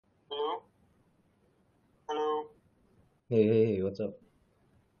Hey, what's up?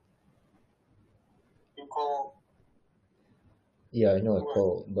 You call Yeah, I know I what?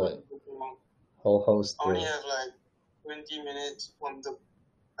 called, What? but how's I only the have like 20 minutes on the.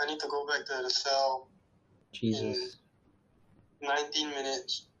 I need to go back to the cell in Jesus? 19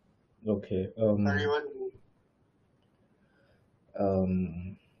 minutes. Okay. Sorry, what?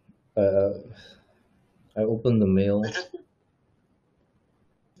 Um, uh, I opened the mail I just the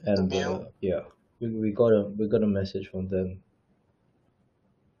and mail yeah, we got a message from them.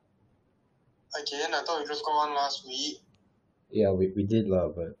 again. I thought we just got one last week. Yeah, we did lah,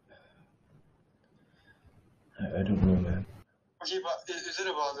 but I don't know, man. Okay, but is it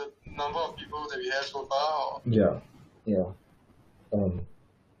about the number of people that we have so far? Or, Yeah. Um,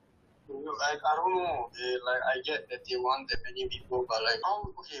 I don't know. Like I get that they want that many people, but like how?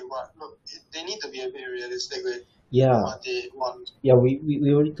 Okay, what? Look, they need to be a bit realistic with yeah, what they want. yeah. We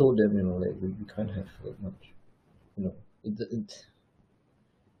already told them, like we can't have that much. It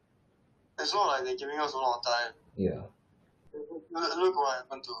It's not like they're giving us a lot of time. yeah, Look what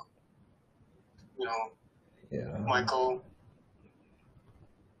happened to you know yeah. Michael.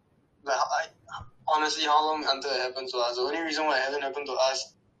 Like honestly, how long until it happens to us? The only reason why it hasn't happened to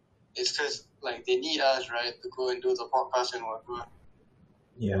us is because like they need us, right, to go and do the podcast and whatever.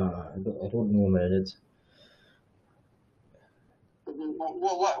 Yeah, I don't know, man. It's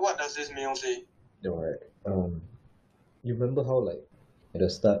What does this mail say? alright. You remember how, like, at the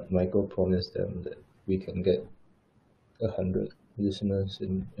start, Michael promised them that we can get 100 listeners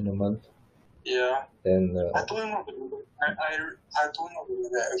in a month, Yeah, and I told him not to do that. I told him not to do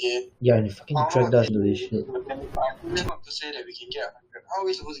that. Okay, yeah, and he fucking I'm not dragged us saying into this we shit. but I told him not to say that we can get 100. How are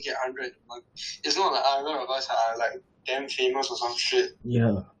we supposed to get 100 in a month? It's not like either of us are like damn famous or some shit.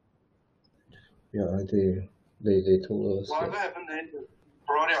 Yeah, yeah, they told us Whatever that. happened to him, he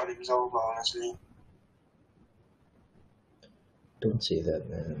brought it on himself, honestly. Don't say that,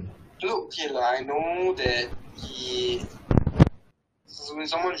 man. Look, okay, like, I know that he when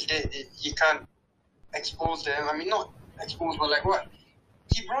someone's dead, he can't expose them. I mean, not expose, but like what?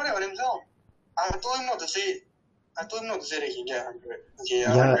 He brought it on himself. I told him not to say. I told him not to say that he can get 100. Okay,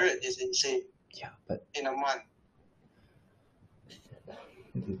 Yeah, 100 is insane yeah, but in a month.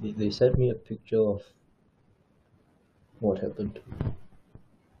 they sent me a picture of what happened.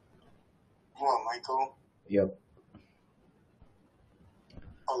 Wow, Michael. Yep,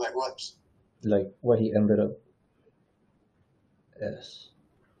 Or like what? like what he ended up as,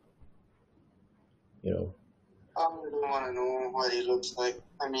 you know. I don't want to know what he looks like.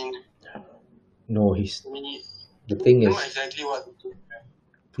 I mean, No, he's we the thing know is, exactly what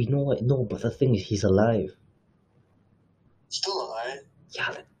we know what. No, but the thing is, he's alive. still alive.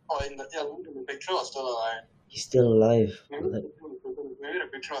 Yeah, Or in the picture was still alive. he's still alive. Maybe, But like, maybe the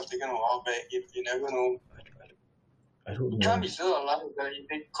picture was taken a while back. You never know. I don't He know. can't be still alive. But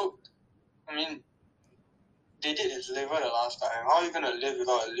they cooked. I mean, they did his liver the last time. How are you gonna live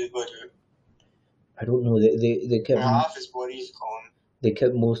without a liver, dude? I don't know. They kept Half his body is gone. they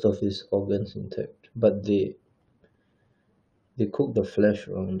kept most of his organs intact, but they cooked the flesh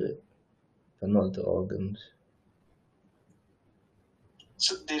around it, but not the organs.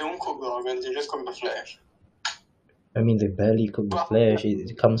 So they don't cook the organs, they just cook the flesh. I mean, they barely cook the But flesh.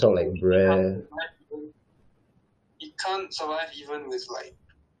 It comes out like bread. he can't survive even with like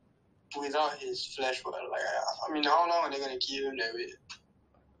without his flesh. But like, I mean, how long are they gonna keep him that way?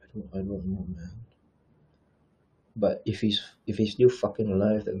 I don't know, man. But if he's still fucking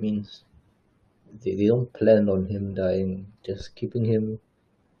alive, that means they don't plan on him dying. Just keeping him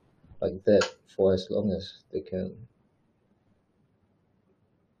like that for as long as they can.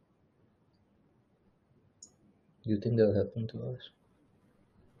 You think that'll happen to us?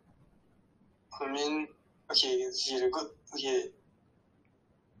 I mean, okay, see the good. Okay,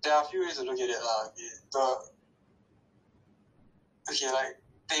 there are a few ways to look at it, lah. Like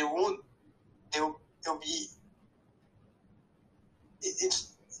they won't. They'll be.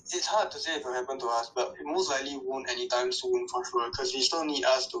 It's hard to say if it will happen to us, but it most likely won't anytime soon for sure. Because they still need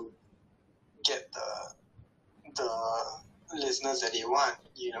us to get the listeners that they want.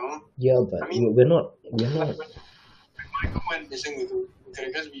 Yeah, but I mean, we're not. Michael went missing with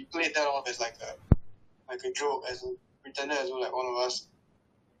because we played that off as like a joke, as pretended as though like one of us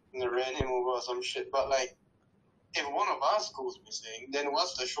ran him over or some shit. But like, if one of us goes missing, then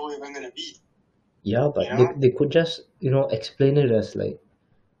what's the show even gonna be? Yeah, but You they, know? they could just explain it as like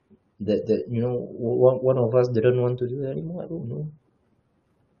that one of us didn't want to do it anymore. I don't know.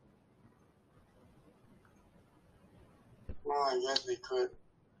 Well, I guess we could.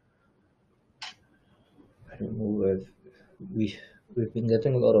 I don't know. We we've been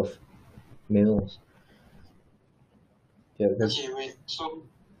getting a lot of mails. Yeah, because Okay, wait. So,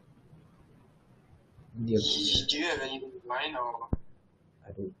 yeah, do you have anything in mind, or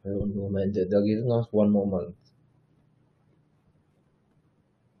I don't know, man. They're giving us 1 more month.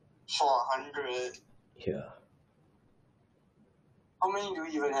 for 100? Yeah, How many do we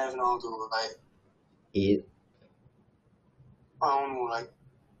even have now? To like, 8. I don't know, like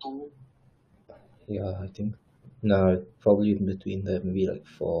 2. Yeah, I think. No, probably in between that, maybe like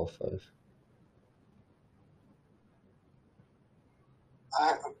 4 or 5.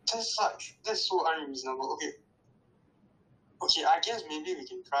 That's so unreasonable. Okay. I guess maybe we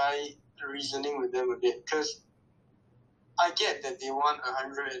can try reasoning with them a bit, because I get that they want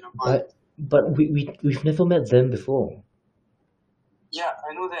 100 in a month. But we've never met them before. Yeah,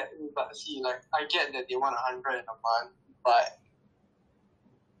 I know that, but see, like, I get that they want 100 in a month, but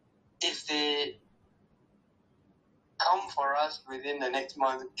if they come for us within the next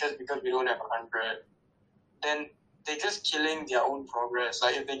month just because we don't have 100, then they're just killing their own progress.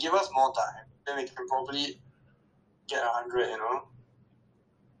 Like, if they give us more time, then we can probably get 100, you know?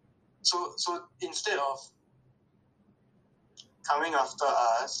 So instead of coming after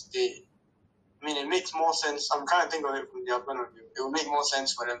us, it makes more sense. I'm trying to think of it from their point of view. It would make more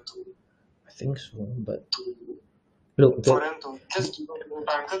sense for them I think so, but to look, for them to just give us more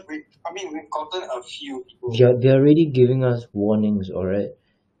time, because we've gotten a few people. they're already giving us warnings, alright?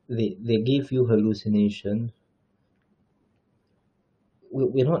 They gave you hallucinations.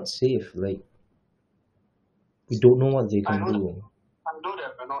 We're not safe. Like, we don't know what they can do. I know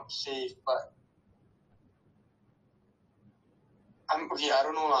that we're not safe, but I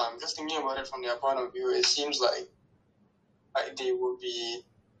don't know lah. I'm just thinking about it from their point of view. It seems like they would be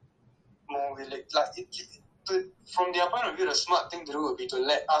more willing. From their point of view, the smart thing to do would be to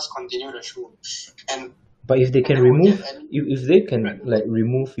let us continue the show. And But if they can then we'll remove, get any- if they can like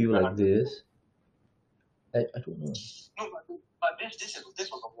remove you like this, I don't know. No, but this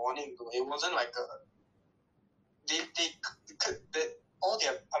was a warning though. It wasn't like a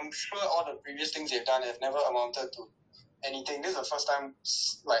I'm sure all the previous things they've done have never amounted to anything. This is the first time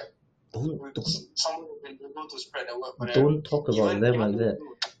like someone has been able to spread the word for them. Don't talk about them like even that.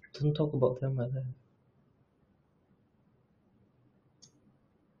 Don't talk about them like that.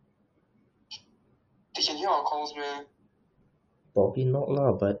 They can hear our calls, man. Probably not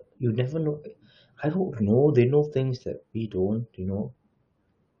lah, but you never know. I don't know. They know things that we don't, you know.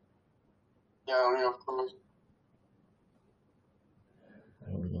 Yeah, of course.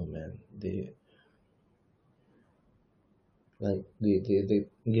 I don't know, man. They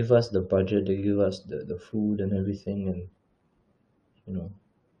give us the budget, they give us the food and everything, and you know.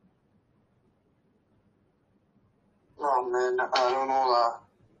 Oh man, I don't know lah.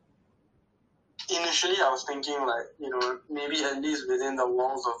 Initially, I was thinking maybe at least within the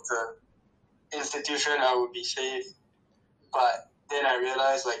walls of the institution I would be safe. But then I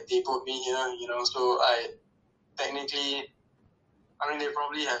realized they put me here, so technically, they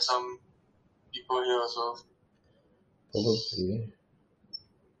probably have some people here also. Probably.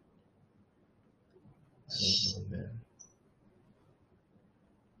 I don't know, man.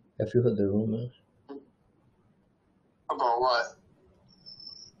 Have you heard the rumors? About what?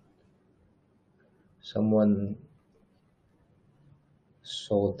 Someone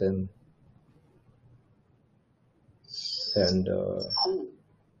saw them and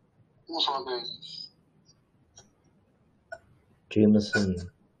Who saw them? Jameson.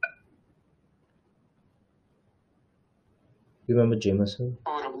 You remember Jameson?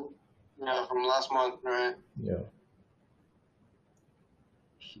 Oh, yeah, from last month, right? Yeah.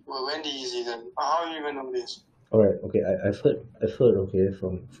 Well, when did you see them? How do you even know this? Alright, okay, I've heard okay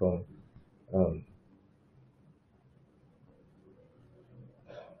from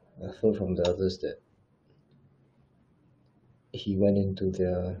I've heard from the others that he went into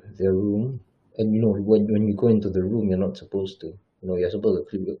their room, and when you go into the room, you're not supposed to, you're supposed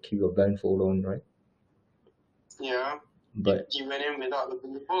to keep your blindfold on, right? Yeah. But he went in without the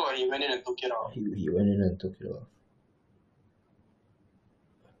blindfold, or he went in and took it off? He went in and took it off.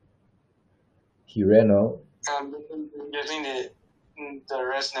 He ran out. I'm guessing that the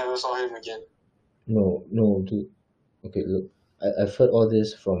rest never saw him again. No, dude. Okay, look, I've heard all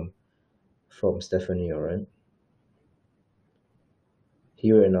this from Stephanie, alright?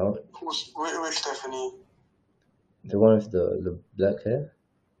 He ran out. Which Stephanie? The one with the black hair?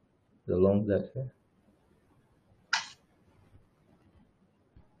 The long black hair?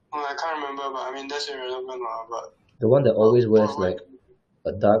 Well, I can't remember, but that's irrelevant now. But the one that always wears like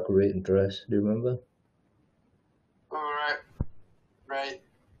a dark red dress. Do you remember? Alright. Right.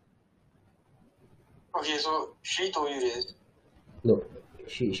 Okay, so she told you this. Look,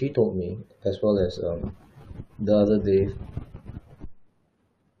 she told me, as well as The other Dave.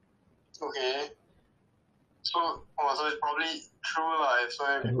 Okay. So it's probably true lah. If so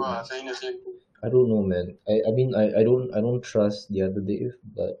many people are saying the same thing. I don't know, man. I mean, I don't trust the other Dave,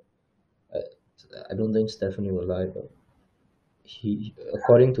 but I don't think Stephanie will lie. But he,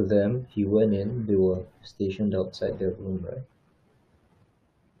 according to them, he went in. They were stationed outside their room, right?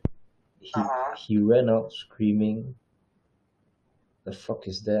 He ran out screaming, "The fuck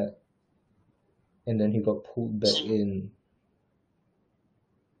is that?" And then he got pulled back in.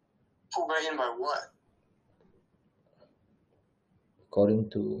 Pulled back in by what? According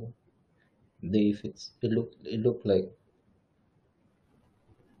to Dave, it looked like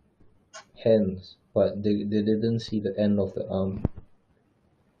hands, but they didn't see the end of the arm.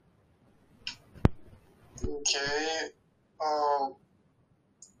 Okay.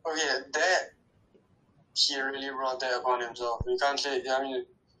 Okay, that he really brought that upon himself. You can't say. I mean.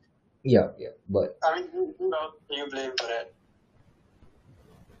 Yeah, but. I mean, who else do you blame for that?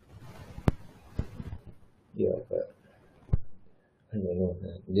 Yeah, but I don't know,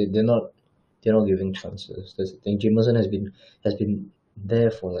 man. They're not giving chances. That's the thing. Jameson has been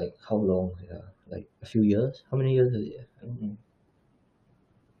there for like how long? Yeah, like a few years. How many years is it? I don't know.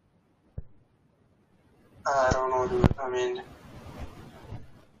 I don't know, dude. I mean,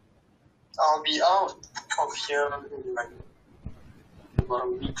 I'll be out of here in like about a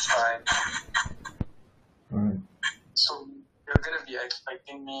week's time. Alright. So you're gonna be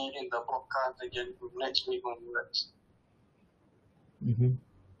expecting me in the podcast again from next week onwards.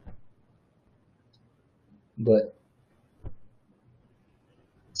 But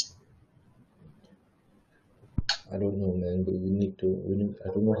I don't know, man. But we need. I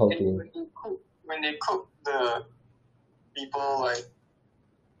don't know how to. When they cook the people, like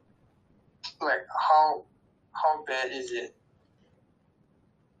how bad is it?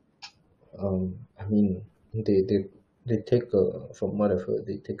 I mean, they take from what I've heard,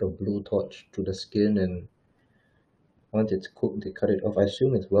 they take a blue torch to the skin, and once it's cooked, they cut it off. I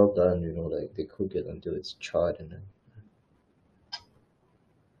assume it's well done, like they cook it until it's charred, and then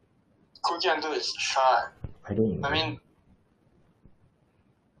cook it until it's charred. I don't know. I mean,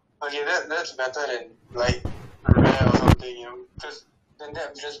 okay, that's better than like rare or something, because then that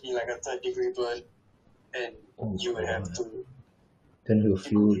would just be like a third-degree burn, and you would have to. Then you'll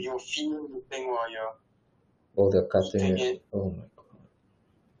feel the thing while you're. Oh, they're cutting it. Oh my god.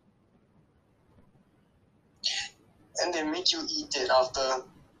 And they make you eat it after.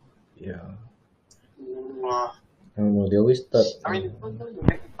 Yeah. I don't know. They always start. I mean, at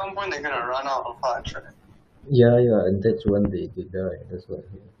some point they're gonna run out of parts, right? Yeah, and that's when they die. That's what.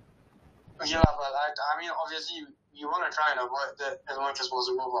 Yeah, but I mean, obviously, you want to try and avoid that as much as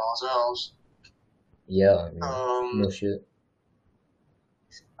possible for ourselves. Yeah. No shit.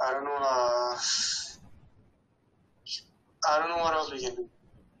 I don't know. I don't know what else we can do.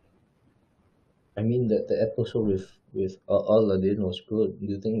 I mean, the episode with Aladdin was good. Do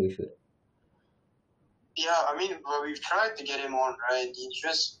you think we should? Yeah, I mean, but we've tried to get him on, right?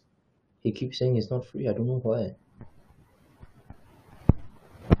 He keeps saying he's not free. I don't know why.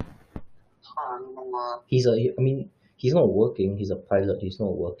 I don't know. He's not working. He's a pilot. He's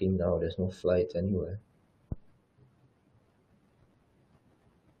not working now. There's no flights anywhere.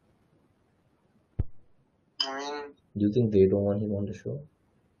 I mean, do you think they don't want him on the show?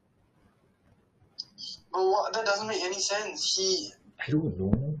 But that doesn't make any sense. I don't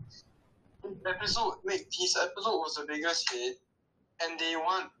know. His episode was the biggest hit, and they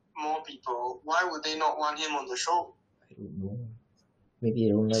want more people. Why would they not want him on the show? I don't know. Maybe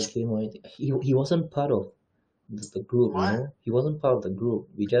they don't like him. Or he wasn't part of the group, What? He wasn't part of the group.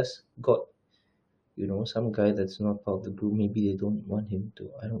 We just got, some guy that's not part of the group. Maybe they don't want him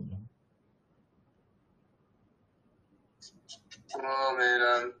to. I don't know. Oh man,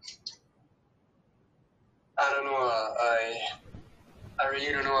 I don't know. I really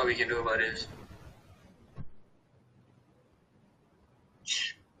don't know what we can do about this.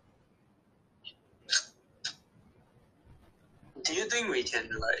 Do you think we can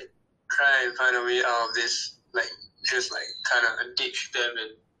try and find a way out of this? Just kind of ditch them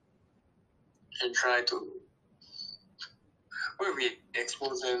and try to we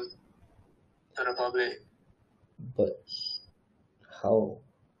expose them to the public. But how?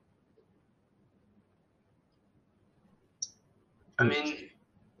 I mean,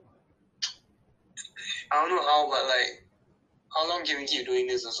 I don't know how, but how long can we keep doing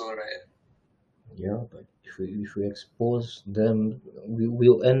this also, right? Yeah, but if we expose them,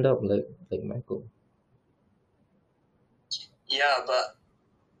 we'll end up like Michael. Yeah, but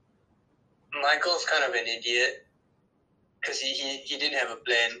Michael's kind of an idiot because he didn't have a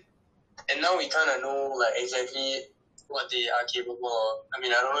plan. And now we kind of know like exactly what they are capable of. I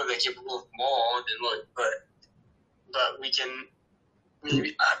mean, I don't know if they're capable of more than what, but we can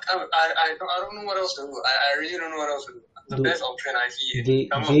maybe. I don't know what else to do. I really don't know what else to do. The best option I see is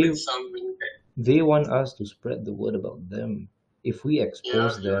come up with some really bad. They want us to spread the word about them. If we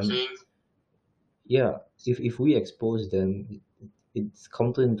expose them, yeah, if we expose them, it's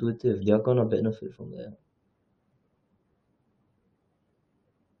counterintuitive. They're gonna benefit from that.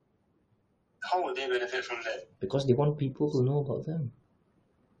 How would they benefit from that? Because they want people to know about them.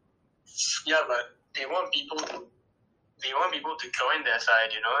 Yeah, but they want people to join their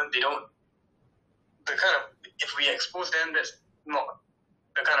side, you know? They don't the kind of if we expose them, that's not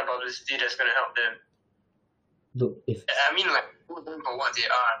the kind of publicity that's gonna help them. Look, I mean like expose them for what they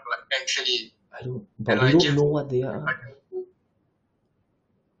are, like actually. I don't but we don't know what they are.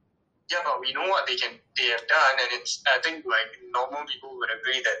 Yeah, but we know what they have done, and it's I think like normal people would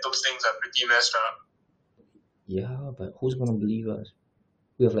agree that those things are pretty messed up. Yeah, but who's gonna believe us?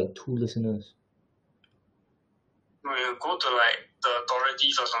 We have like 2 listeners. We'll go to like the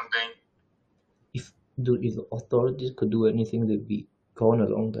authorities or something. If the authorities could do anything, they'd be gone a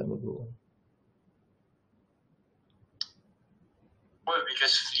long time ago. What if we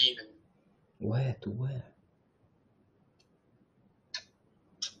just flee them? Where to where?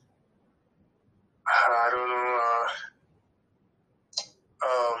 I don't know.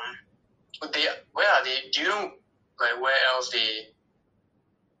 Where are they? Do you know like where else they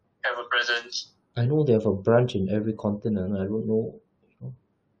have a presence? I know they have a branch in every continent. I don't know.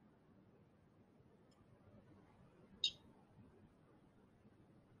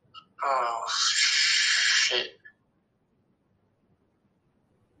 Oh shit.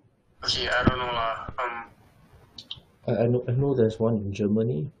 Okay, I don't know lah. I know there's one in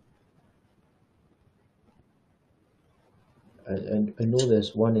Germany. I know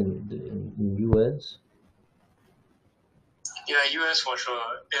there's one in US. Yeah, US for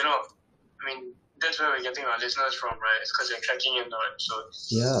sure. You know, I mean, that's where we're getting our listeners from, right? It's because they're tracking in our episodes.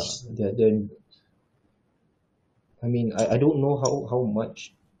 Yeah, they're I mean, I don't know how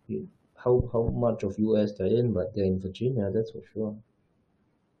much of US they're in, but they're in Virginia, that's for sure.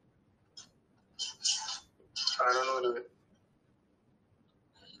 I don't know, dude.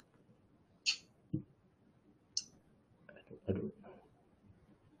 I don't.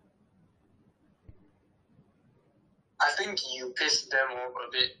 I think you pissed them off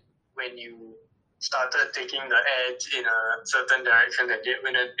a bit when you started taking the ads in a certain direction that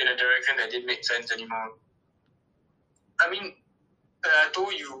didn't make sense anymore. I mean, I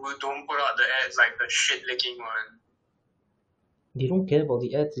told you don't put out the ads like the shit licking one. They don't care about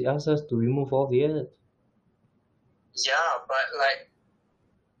the ads. They asked us to remove all the ads. Yeah, but like,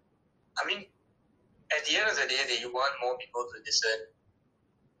 I mean, at the end of the day, they want more people to listen.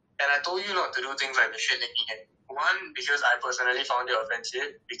 And I told you not to do things like the shit licking ad. One, because I personally found it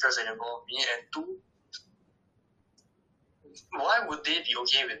offensive because it involved me, and 2, why would they be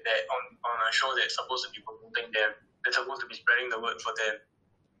okay with that on a show that's supposed to be promoting them, that's supposed to be spreading the word for them?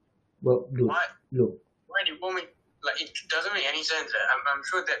 Well, look. Why do you want me? Like, it doesn't make any sense. I'm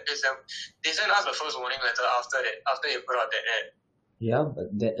sure that they sent us the first warning letter after they put out that ad. Yeah, but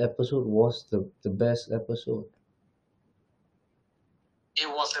that episode was the best episode. It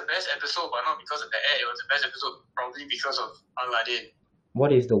was the best episode, but not because of the ad. It was the best episode probably because of Aladdin.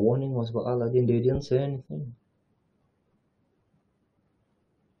 What if the warning was about Aladdin? They didn't say anything.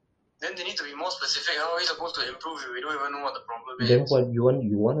 Then they need to be more specific. How are we supposed to improve if we don't even know what the problem is? Then what,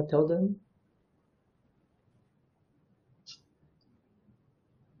 you want to tell them?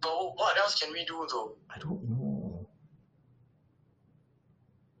 But what else can we do though? I don't know.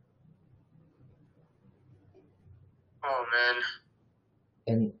 Oh man.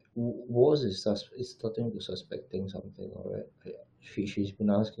 And Woz is starting to suspecting something, alright? She's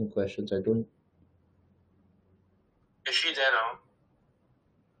been asking questions. I don't. Is she there now?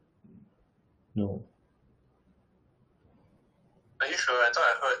 No. Are you sure? I thought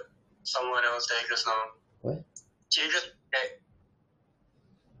I heard someone else there just now. What? Can you just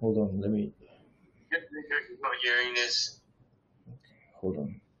Hold on, let me. Just make sure she's not hearing this. Hold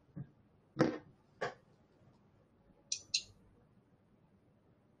on.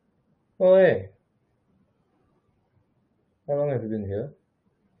 Oh, hey. How long have you been here?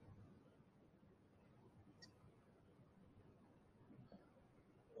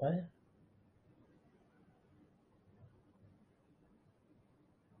 What?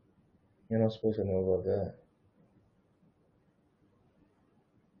 You're not supposed to know about that.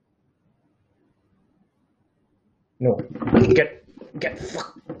 No. Get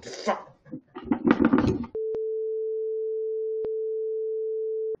fuck.